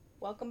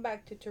Welcome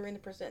back to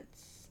Tarina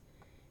Presents.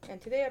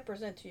 And today I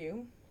present to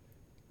you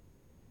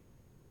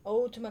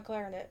Ode to My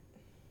Clarinet.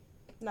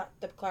 Not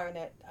the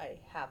clarinet I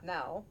have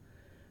now,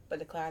 but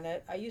the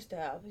clarinet I used to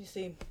have. You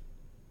see,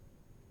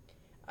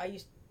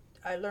 I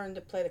learned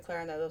to play the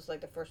clarinet. It was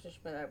like the first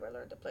instrument I ever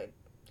learned to play.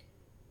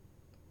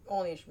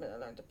 Only instrument I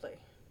learned to play.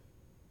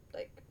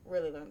 Like,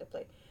 really learned to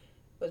play. It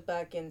was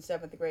back in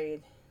 7th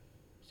grade.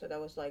 So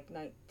that was like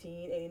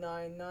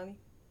 1989, 90.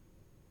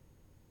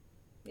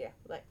 Yeah.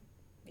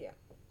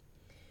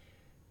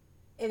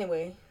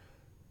 Anyway,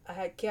 I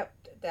had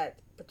kept that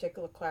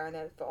particular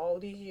clarinet for all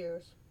these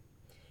years.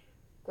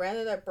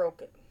 Granted, I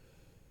broke it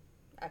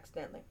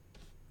accidentally.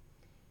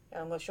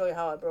 And I'm going to show you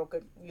how I broke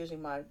it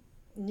using my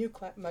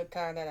my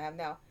clarinet I have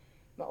now.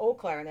 My old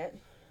clarinet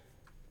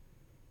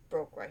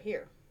broke right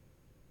here.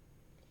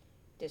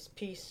 This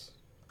piece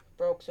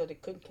broke so they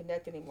couldn't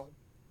connect anymore.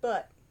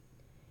 But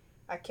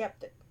I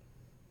kept it.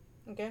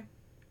 Okay?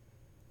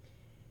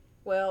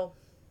 Well,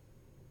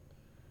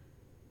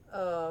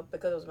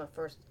 because it was my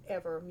first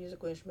ever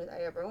musical instrument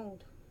I ever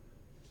owned.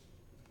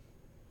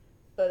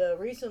 But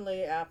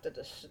recently, after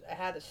I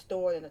had it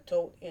stored in a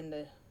tote in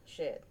the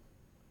shed.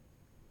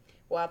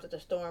 Well, after the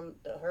storm,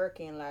 the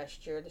hurricane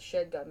last year, the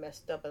shed got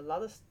messed up.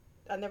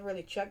 I never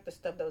really checked the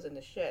stuff that was in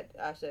the shed.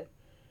 I said,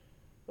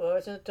 well,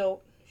 it's in a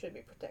tote, should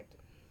be protected.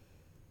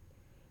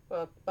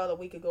 Well, about a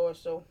week ago or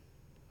so,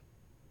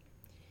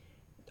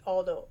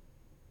 all the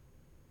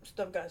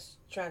stuff got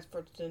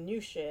transferred to the new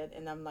shed,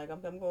 and I'm like,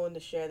 I'm going to go in the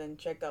shed and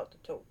check out the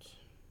totes.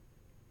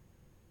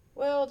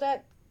 Well,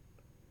 that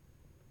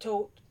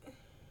tote,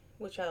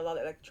 which had a lot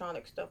of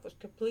electronic stuff, was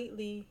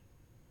completely,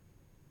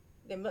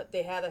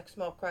 they had a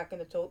small crack in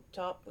the tote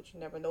top, which you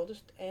never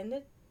noticed,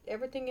 and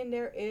everything in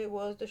there, it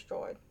was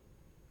destroyed.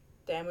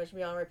 Damaged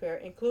beyond repair,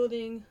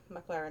 including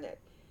my clarinet.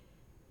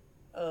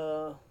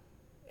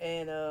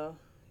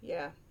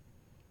 Yeah.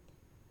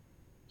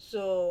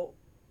 So,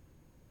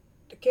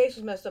 the case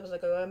was messed up. I was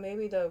like, oh,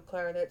 maybe the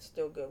clarinet's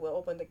still good. We'll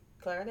open the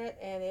clarinet,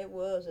 and it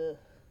was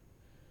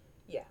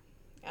yeah,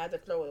 I had to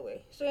throw it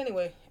away. So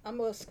anyway, I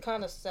was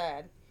kind of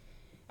sad.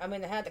 I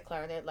mean, I had the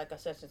clarinet, like I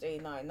said, since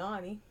 89,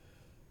 90.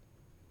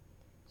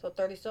 So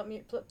 30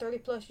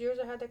 plus years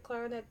I had that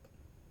clarinet.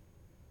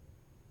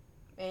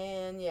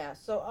 And yeah,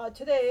 so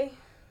today,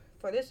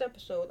 for this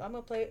episode, I'm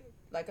going to play,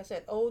 like I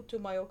said, Ode to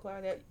My Old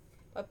Clarinet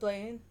by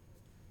playing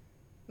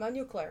my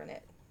new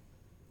clarinet.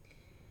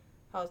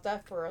 How's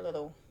that for a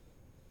little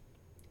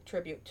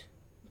tribute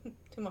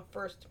to my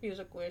first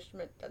musical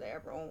instrument that I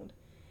ever owned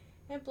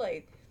and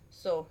played?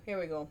 So here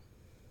we go.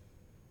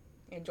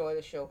 Enjoy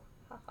the show.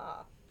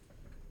 Haha.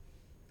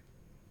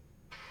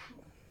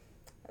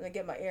 I'm gonna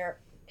get my air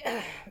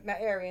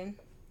in.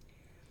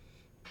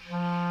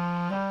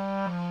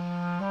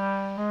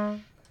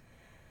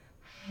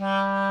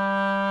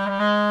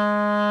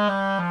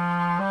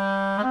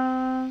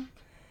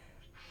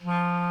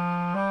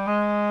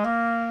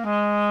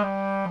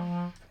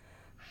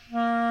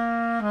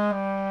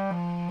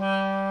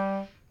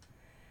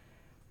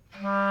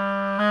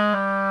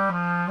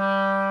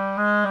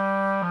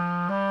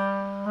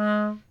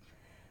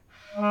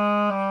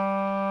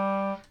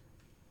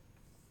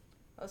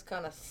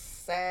 Kind of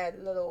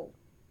sad little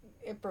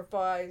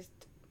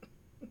improvised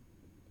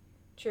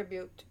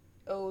tribute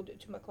ode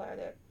to my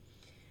clarinet.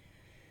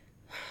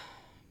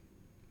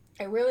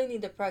 I really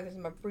need to practice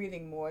my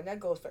breathing more, and that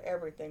goes for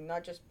everything,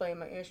 not just playing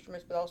my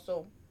instruments, but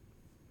also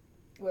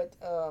with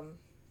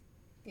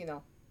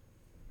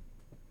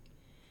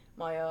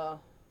my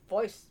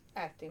voice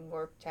acting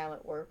work,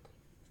 talent work.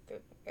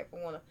 If you ever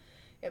want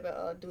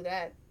to do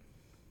that,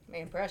 my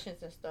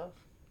impressions and stuff,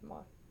 my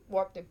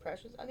warped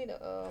impressions. I need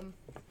to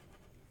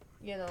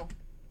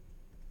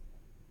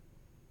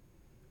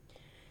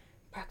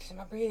practicing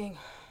my breathing.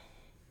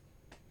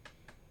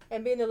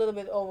 And being a little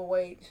bit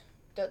overweight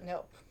doesn't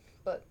help,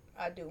 but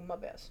I do my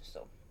best.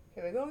 So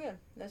here we go again.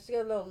 Let's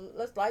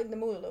lighten the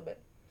mood a little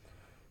bit.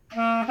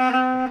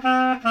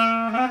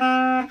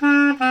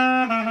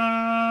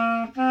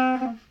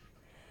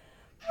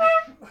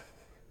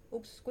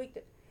 Oops, squeaked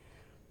it.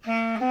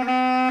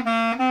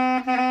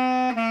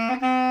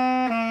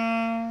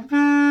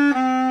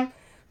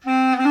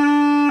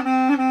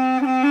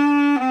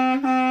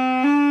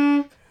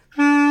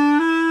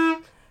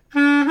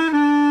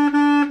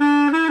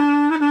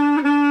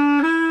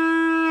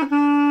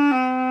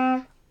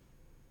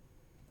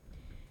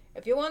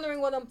 If you're wondering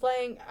what I'm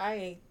playing,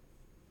 I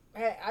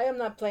am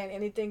not playing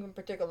anything in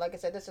particular. Like I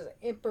said, this is an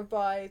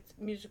improvised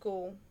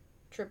musical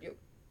tribute.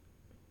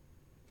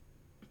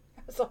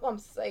 That's all I'm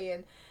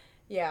saying.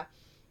 Yeah.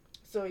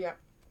 So yeah.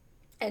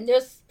 And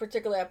this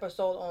particular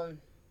episode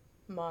on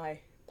my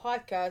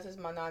podcast is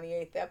my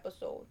 98th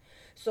episode.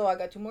 So I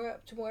got two more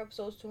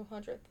episodes to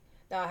 100th.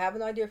 Now I have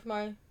an idea for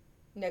my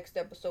next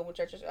episode,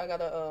 which I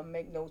gotta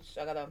make notes.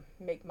 I gotta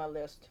make my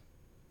list.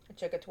 I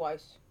check it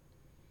twice.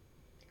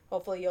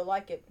 Hopefully you'll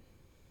like it.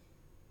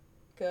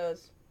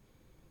 Because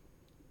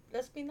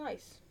let's be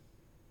nice.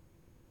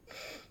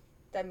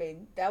 That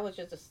was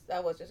just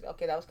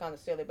okay. That was kind of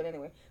silly, but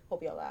anyway,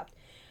 hope y'all laughed.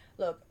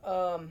 Look,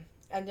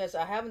 And just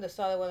I haven't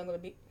decided what I'm going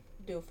to be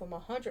do for my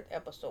 100th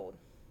episode.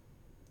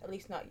 At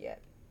least not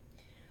yet.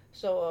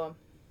 So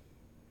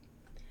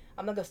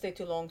I'm not gonna stay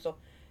too long. So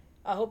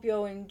I hope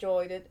y'all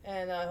enjoyed it,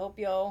 and I hope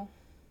y'all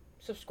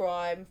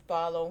subscribe,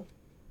 follow,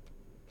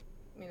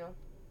 you know,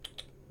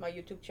 my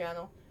YouTube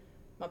channel,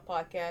 my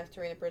podcast,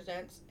 Tarina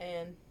Presents,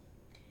 and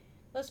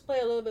let's play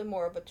a little bit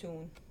more of a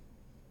tune.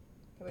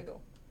 Here we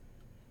go.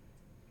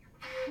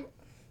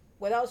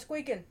 Without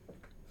squeaking.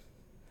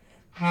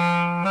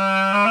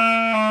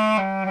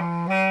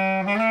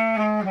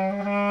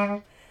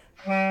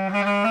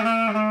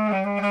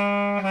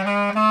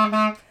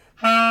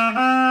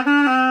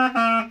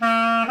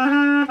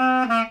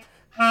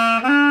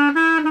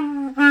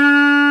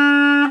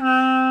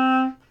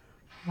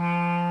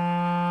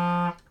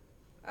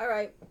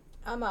 Alright,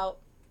 I'm out.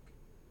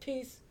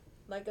 Peace.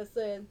 Like I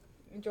said,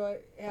 enjoy.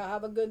 Yeah,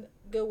 have a good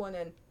one,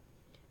 and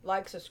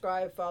like,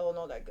 subscribe, follow, and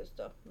all that good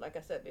stuff. Like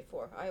I said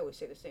before, I always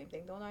say the same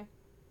thing, don't I?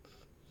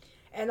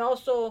 And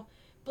also,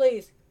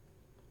 please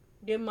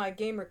give my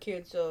gamer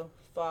kids a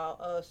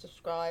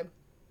subscribe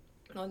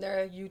on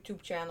their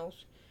YouTube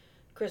channels.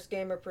 Chris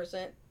Gamer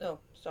Present. Oh,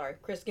 sorry,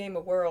 Chris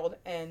Gamer World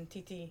and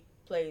TT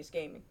Plays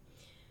Gaming.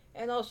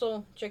 And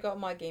also check out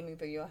my gaming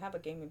video. I have a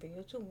gaming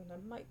video too, and I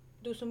might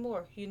do some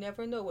more. You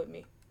never know with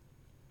me.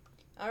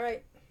 All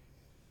right.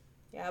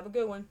 Yeah, have a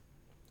good one.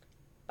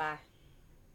 Bye.